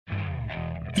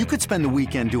You could spend the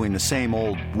weekend doing the same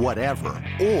old whatever,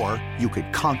 or you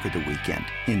could conquer the weekend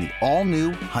in the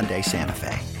all-new Hyundai Santa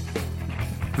Fe.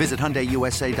 Visit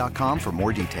HyundaiUSA.com for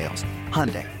more details.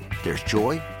 Hyundai, there's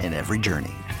joy in every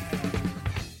journey.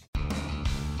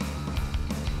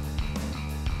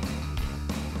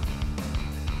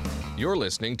 You're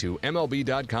listening to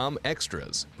MLB.com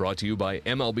Extras, brought to you by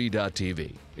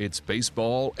MLB.tv. It's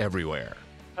baseball everywhere.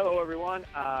 Hello, everyone.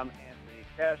 I'm Anthony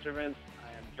Castrovince.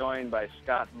 I am joined by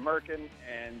Scott Merkin.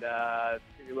 And to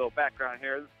give you a little background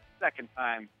here, this is the second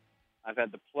time I've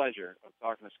had the pleasure of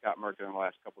talking to Scott Merkin in the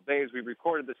last couple of days. We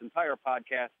recorded this entire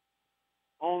podcast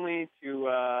only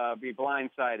to be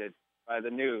blindsided by the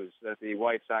news that the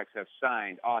White Sox have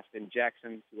signed Austin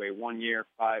Jackson to a one-year,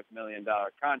 $5 million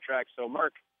contract. So,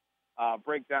 Merk,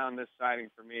 break down this signing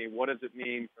for me. What does it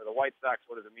mean for the White Sox?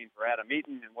 What does it mean for Adam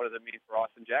Eaton? And what does it mean for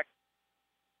Austin Jackson?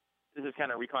 This is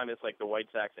kind of, we call this like the White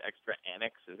Sox extra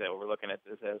annex. Is that what we're looking at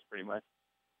this as, pretty much?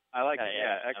 I like it,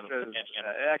 yeah. Extras,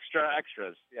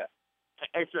 extras, yeah.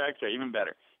 Extra, even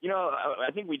better. You know,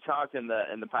 I think we talked in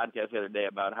the podcast the other day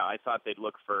about how I thought they'd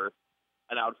look for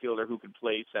an outfielder who could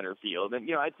play center field. And,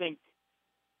 you know, I think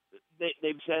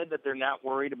they've said that they're not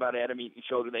worried about Adam Eaton's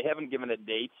shoulder. They haven't given a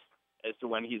date as to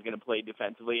when he's going to play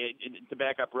defensively. To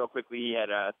back up real quickly, he had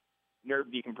a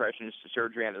nerve decompression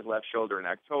surgery on his left shoulder in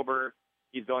October.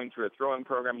 He's going through a throwing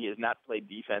program. He has not played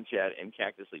defense yet in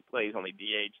Cactus League plays, only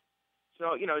DH.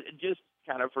 So, you know, just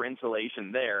kind of for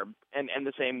insulation there. And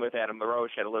the same with Adam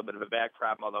LaRoche, had a little bit of a back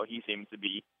problem, although he seems to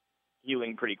be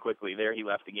healing pretty quickly there. He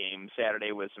left the game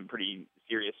Saturday with some pretty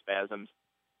serious spasms.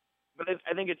 But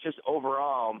I think it just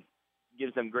overall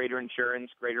gives them greater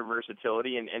insurance, greater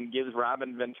versatility, and gives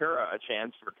Robin Ventura a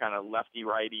chance for kind of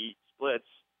lefty-righty splits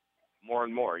more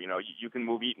and more. You know, you can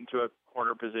move Eaton to a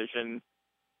corner position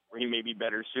where he may be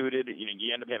better suited. You know,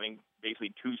 you end up having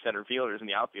basically two center fielders in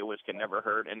the outfield, which can never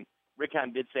hurt. And Rick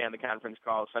Hahn did say on the conference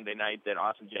call Sunday night that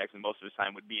Austin Jackson most of his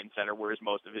time would be in center, whereas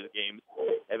most of his games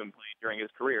have been played during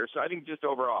his career. So I think just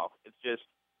overall, it's just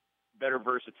better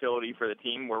versatility for the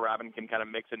team where Robin can kind of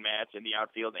mix and match in the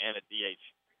outfield and at DH.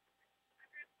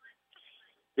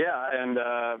 Yeah,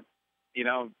 and, you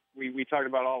know, we talked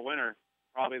about all winter,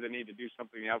 probably the need to do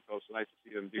something in the outfield, so nice to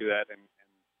see them do that. And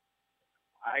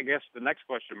I guess the next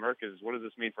question, Merck, is what does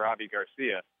this mean for Avi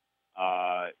Garcia?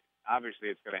 Obviously,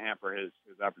 it's going to hamper his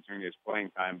opportunity, his playing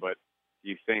time, but do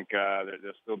you think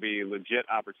there'll still be legit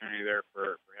opportunity there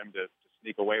for him to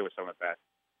sneak away with some of that?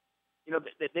 You know,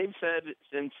 they've said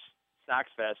since Sox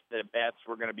Fest that bats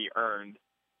were going to be earned,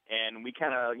 and we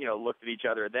kind of, you know, looked at each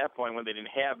other at that point when they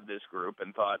didn't have this group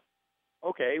and thought,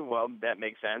 okay, well, that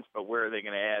makes sense, but where are they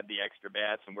going to add the extra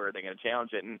bats and where are they going to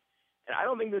challenge it? And I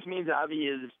don't think this means Avi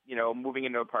is, you know, moving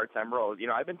into a part-time role. You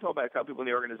know, I've been told by a couple people in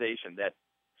the organization that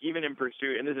even in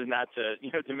pursuit, and this is not to,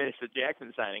 you know, diminish the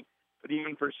Jackson signing, but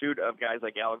even in pursuit of guys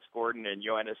like Alex Gordon and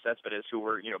Yoenis Cespedes, who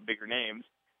were, you know, bigger names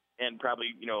and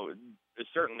probably, you know, is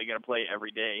certainly going to play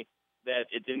every day, that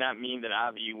it did not mean that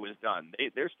Avi was done.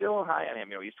 They're still high on him.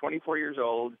 You know, he's 24 years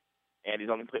old, and he's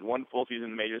only played one full season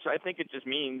in the majors. So I think it just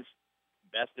means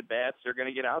best at bats are going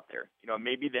to get out there. You know,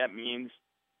 maybe that means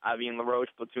Avi and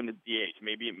LaRoche platoon at DH.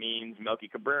 Maybe it means Melky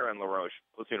Cabrera and LaRoche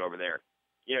platoon over there.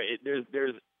 You know,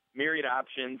 there's myriad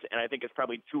options, and I think it's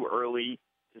probably too early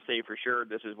to say for sure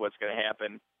this is what's going to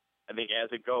happen. I think as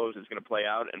it goes, it's going to play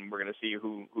out, and we're going to see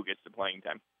who gets the playing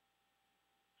time.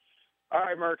 All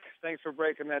right, Merck, thanks for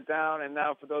breaking that down. And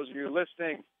now for those of you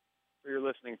listening, for your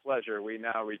listening pleasure, we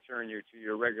now return you to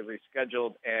your regularly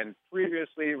scheduled and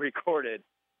previously recorded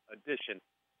edition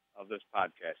of this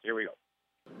podcast. Here we go.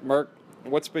 Merck,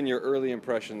 what's been your early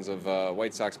impressions of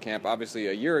White Sox camp? Obviously,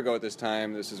 a year ago at this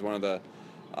time, this is one of the,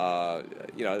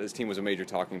 this team was a major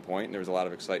talking point, and there was a lot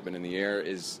of excitement in the air.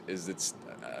 Is it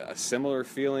a similar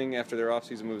feeling after their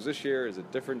offseason moves this year? Is it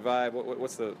a different vibe?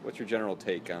 What's your general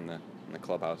take on the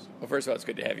clubhouse? Well, first of all, it's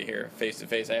good to have you here face to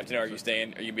face. I have to know, are you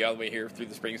going to be all the way here through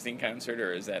the Springsteen concert,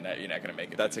 or is that you're not going to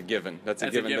make it? That's a given. That's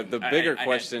a given. The bigger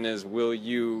question is, will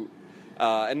you?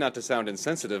 And not to sound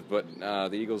insensitive, but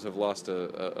the Eagles have lost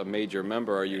a major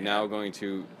member. Are you now going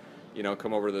to,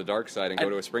 come over to the dark side and go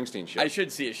to a Springsteen show? I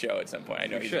should see a show at some point. I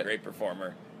know he's a great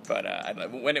performer.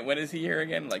 But when is he here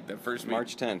again? Like the first week?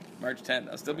 March 10th. March 10th.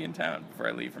 I'll still be in town before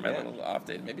I leave for my little off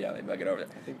day. Maybe I'll get over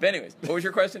there. But anyways, what was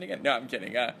your question again? No, I'm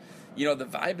kidding. The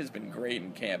vibe has been great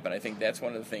in camp, and I think that's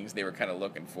one of the things they were kind of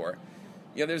looking for.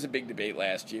 There's a big debate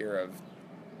last year of,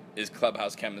 is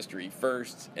clubhouse chemistry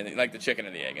first, and like the chicken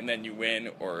and the egg, and then you win,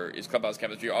 or is clubhouse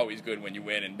chemistry always good when you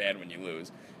win and bad when you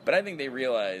lose? But I think they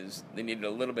realized they needed a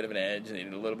little bit of an edge, they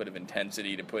needed a little bit of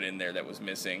intensity to put in there that was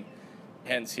missing.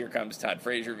 Hence, here comes Todd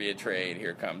Frazier via trade.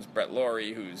 Here comes Brett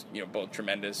Laurie, who's both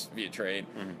tremendous via trade.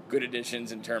 Mm-hmm. Good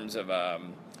additions in terms of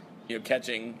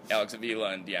catching Alex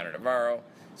Avila and Deanna Navarro.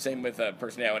 Same with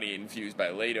personality infused by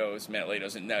Matt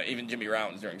Latos, and now even Jimmy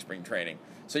Rollins during spring training.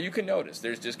 So you can notice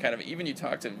there's just kind of, even you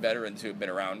talk to veterans who have been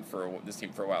around for this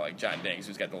team for a while, like John Danks,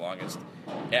 who's got the longest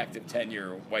active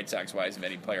tenure White Sox-wise of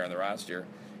any player on the roster,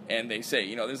 and they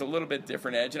say, there's a little bit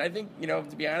different edge. And I think,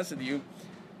 to be honest with you,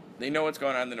 they know what's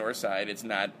going on the north side. It's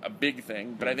not a big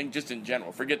thing, but I think just in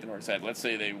general, forget the north side. Let's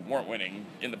say they weren't winning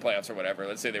in the playoffs or whatever.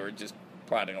 Let's say they were just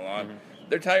plodding along. Mm-hmm.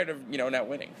 They're tired of, not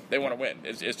winning. They want to win.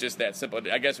 It's just that simple.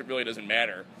 I guess it really doesn't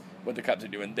matter what the Cubs are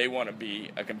doing. They want to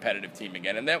be a competitive team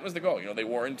again, and that was the goal. They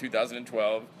were in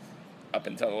 2012 up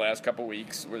until the last couple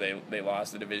weeks where they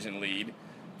lost the division lead.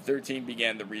 13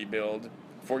 began the rebuild.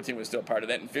 14 was still part of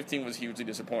that, and 15 was hugely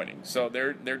disappointing. So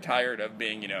they're tired of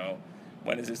being,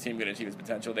 when is this team going to achieve its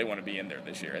potential? They want to be in there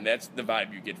this year, and that's the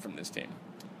vibe you get from this team.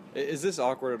 Is this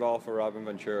awkward at all for Robin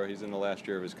Ventura? He's in the last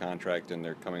year of his contract, and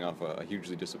they're coming off a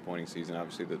hugely disappointing season.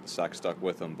 Obviously, the Sox stuck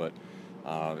with him, but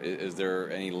is there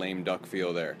any lame duck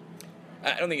feel there?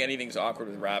 I don't think anything's awkward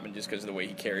with Robin just because of the way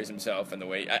he carries himself and the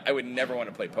way I would never want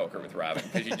to play poker with Robin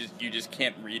because you just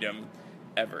can't read him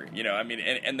ever.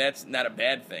 And that's not a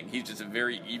bad thing. He's just a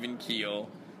very even keel,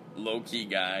 low key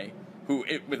guy.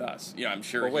 With us, I'm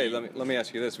sure. Well, wait. Let me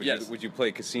ask you this: Would you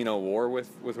play Casino War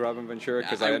with Robin Ventura?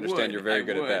 Because I understand you're very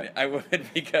good at that. I would,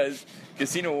 because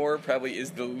Casino War probably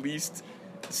is the least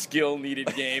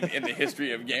skill-needed game in the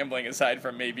history of gambling, aside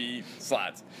from maybe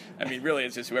slots. I mean, really,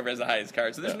 it's just whoever has the highest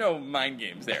card. So there's no mind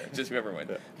games there. It's just whoever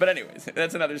wins. But anyways,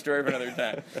 that's another story for another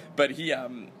time. But he,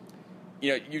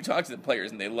 you talk to the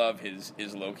players and they love his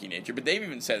low-key nature. But they've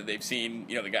even said that they've seen,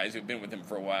 the guys who've been with him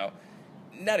for a while.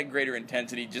 Not a greater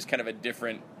intensity, just kind of a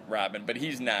different Robin. But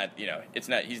he's not,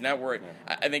 he's not worried.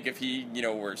 Yeah. I think if he,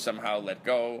 were somehow let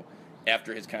go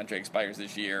after his contract expires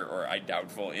this year, or I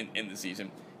doubtful in the season,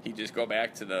 he'd just go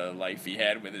back to the life he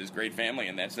had with his great family,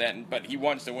 and that's that. But he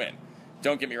wants to win.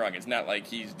 Don't get me wrong. It's not like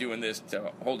he's doing this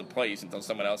to hold a place until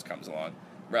someone else comes along.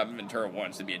 Robin Ventura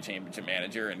wants to be a championship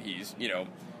manager, and he's,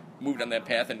 moved on that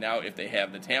path. And now if they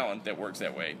have the talent that works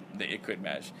that way, it could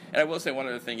mesh. And I will say one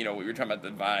other thing, we were talking about the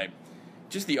vibe.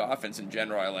 Just the offense in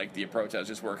general, I like the approach. I was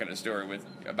just working a story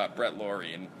about Brett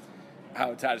Laurie and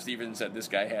how Todd Stevens said this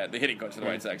guy the hitting coach of the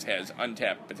White Sox, has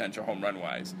untapped potential home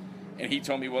run-wise. And he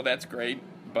told me, well, that's great,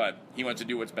 but he wants to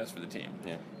do what's best for the team.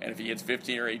 Yeah. And if he hits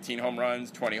 15 or 18 home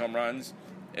runs, 20 home runs,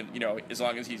 and, as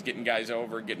long as he's getting guys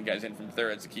over, getting guys in from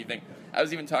third, that's the key thing. I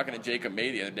was even talking to Jacob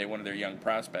May the other day, one of their young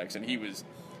prospects, and he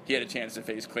had a chance to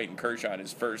face Clayton Kershaw in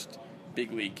his first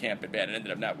big league camp at bat. It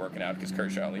ended up not working out because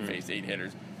Kershaw only faced 8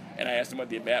 hitters. And I asked him what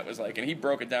the at-bat was like, and he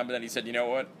broke it down, but then he said, you know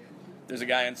what? There's a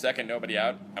guy on second, nobody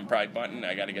out. I'm probably bunting.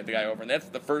 I got to get the guy over. And that's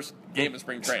the first game of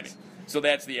spring training. So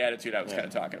that's the attitude I was kind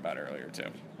of talking about earlier, too.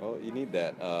 Well, you need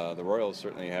that. The Royals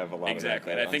certainly have a lot of that.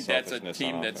 Exactly. And I think that's a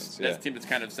team that's a team that's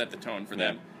kind of set the tone for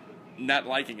them. Not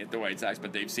liking it, the White Sox,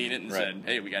 but they've seen it and said,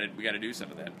 hey, we got to do some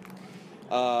of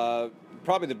that.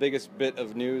 Probably the biggest bit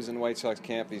of news in White Sox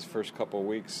camp these first couple of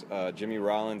weeks, Jimmy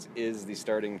Rollins is the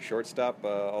starting shortstop,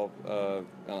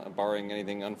 barring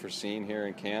anything unforeseen here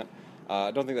in camp. I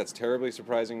don't think that's terribly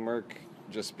surprising, Merck,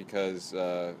 just because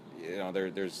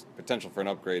there's potential for an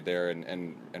upgrade there,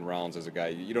 and Rollins is a guy.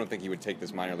 You don't think he would take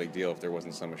this minor league deal if there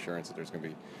wasn't some assurance that there's going to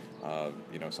be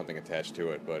something attached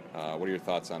to it. But what are your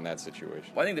thoughts on that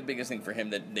situation? Well, I think the biggest thing for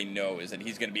him that they know is that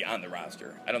he's going to be on the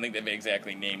roster. I don't think they've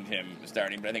exactly named him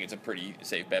starting, but I think it's a pretty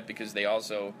safe bet because they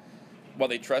also, while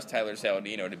they trust Tyler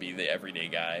Saladino to be the everyday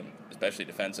guy, especially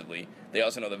defensively, they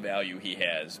also know the value he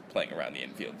has playing around the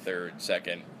infield, third,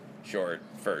 second, short,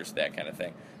 first, that kind of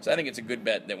thing. So I think it's a good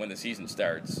bet that when the season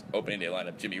starts, opening day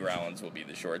lineup, Jimmy Rollins will be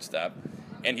the shortstop.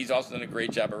 And he's also done a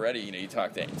great job already. You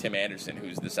talk to Tim Anderson,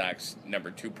 who's the Sox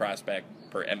number 2 prospect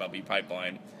per MLB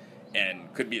pipeline,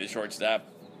 and could be the shortstop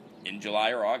in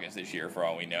July or August this year, for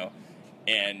all we know.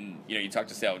 And, you talk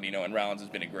to Saladino, and Rollins has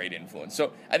been a great influence.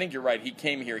 So I think you're right. He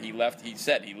came here, he left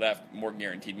more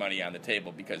guaranteed money on the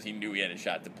table because he knew he had a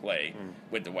shot to play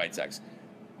with the White Sox.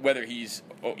 Whether he's,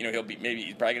 he's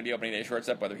probably going to be opening day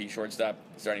shortstop, whether he's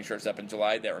starting shortstop in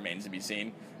July, that remains to be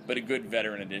seen. But a good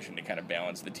veteran addition to kind of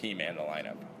balance the team and the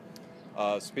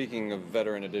lineup. Speaking of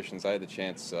veteran additions, I had the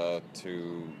chance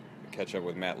to catch up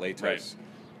with Matt Latos. Right.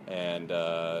 And,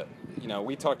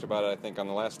 we talked about it, I think, on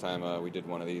the last time we did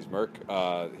one of these.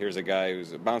 Merck, here's a guy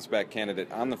who's a bounce-back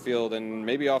candidate on the field and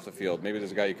maybe off the field. Maybe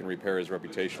there's a guy who can repair his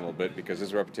reputation a little bit because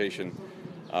his reputation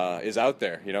is out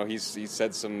there. You know, he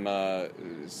said some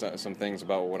things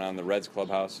about what went on in the Reds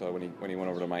clubhouse when he went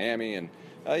over to Miami, and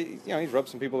he's rubbed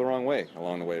some people the wrong way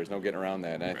along the way. There's no getting around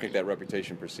that, and I think that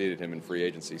reputation preceded him in free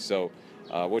agency. So,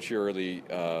 what's your early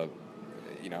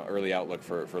outlook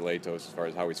for Latos as far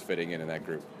as how he's fitting in that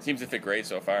group? Seems to fit great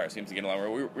so far. Seems to get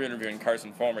along. We were interviewing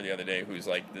Carson Fulmer the other day, who's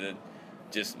like the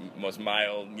just most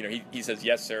mild. You know, he says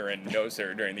yes sir and no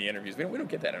sir during the interviews. We don't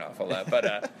get that an awful lot,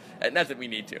 but not that we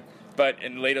need to.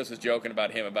 And Latos was joking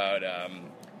about him about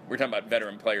we're talking about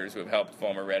veteran players who have helped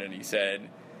Fulmer Red, and he said,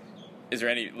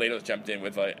 Latos jumped in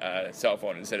with a cell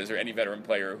phone and said, is there any veteran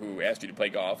player who asked you to play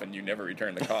golf and you never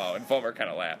returned the call? And Fulmer kind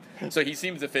of laughed. So he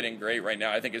seems to fit in great right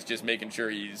now. I think it's just making sure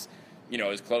he's,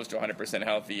 as close to 100%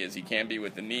 healthy as he can be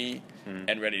with the knee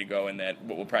and ready to go in that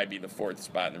what will probably be the fourth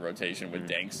spot in the rotation with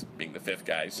Danks being the fifth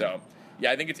guy. So,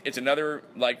 yeah, I think it's another,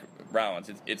 like Rollins,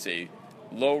 it's a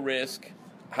low risk,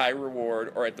 high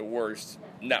reward, or at the worst,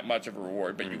 not much of a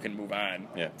reward, but you can move on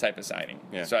type of signing.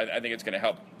 Yeah. So I think it's going to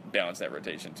help balance that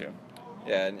rotation too.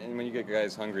 Yeah, and when you get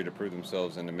guys hungry to prove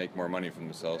themselves and to make more money for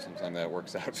themselves, sometimes that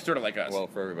works out sort of like us. Well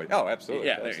for everybody. Oh, absolutely.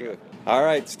 Yeah, absolutely. there you go. All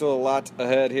right, still a lot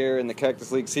ahead here in the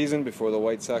Cactus League season before the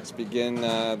White Sox begin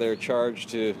their charge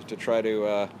to try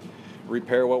to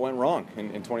repair what went wrong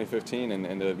in 2015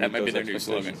 and that might be their new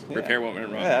slogan. Yeah. Repair what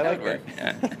went wrong. Yeah, I like that.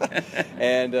 Yeah.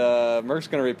 And Merck's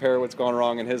going to repair what's gone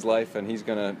wrong in his life, and he's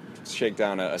going to shake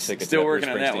down a ticket. Still working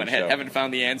on that one. Show. Haven't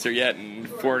found the answer yet in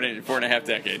four and a half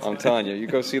decades. I'm telling you, you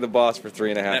go see the boss for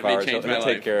 3.5 hours. He'll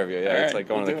take care of you. Yeah, it's like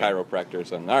going to the chiropractor or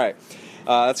something. All right.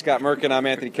 That's Scott Merkin. I'm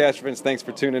Anthony Castrovins. Thanks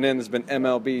for tuning in. This has been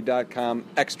MLB.com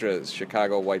Extras,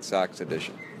 Chicago White Sox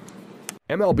edition.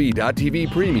 MLB.TV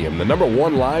Premium, the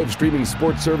 #1 live streaming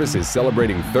sports service, is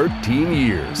celebrating 13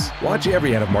 years. Watch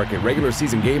every out-of-market regular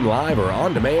season game live or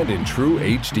on demand in true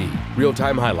HD.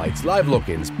 Real-time highlights, live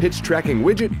look-ins, pitch tracking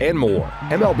widget, and more.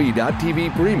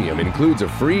 MLB.TV Premium includes a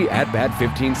free At-Bat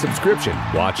 15 subscription.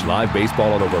 Watch live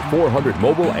baseball on over 400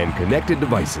 mobile and connected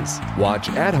devices. Watch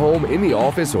at home, in the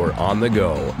office, or on the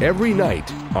go, every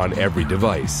night, on every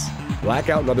device.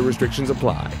 Blackout and other restrictions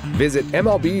apply. Visit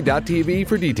MLB.TV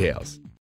for details.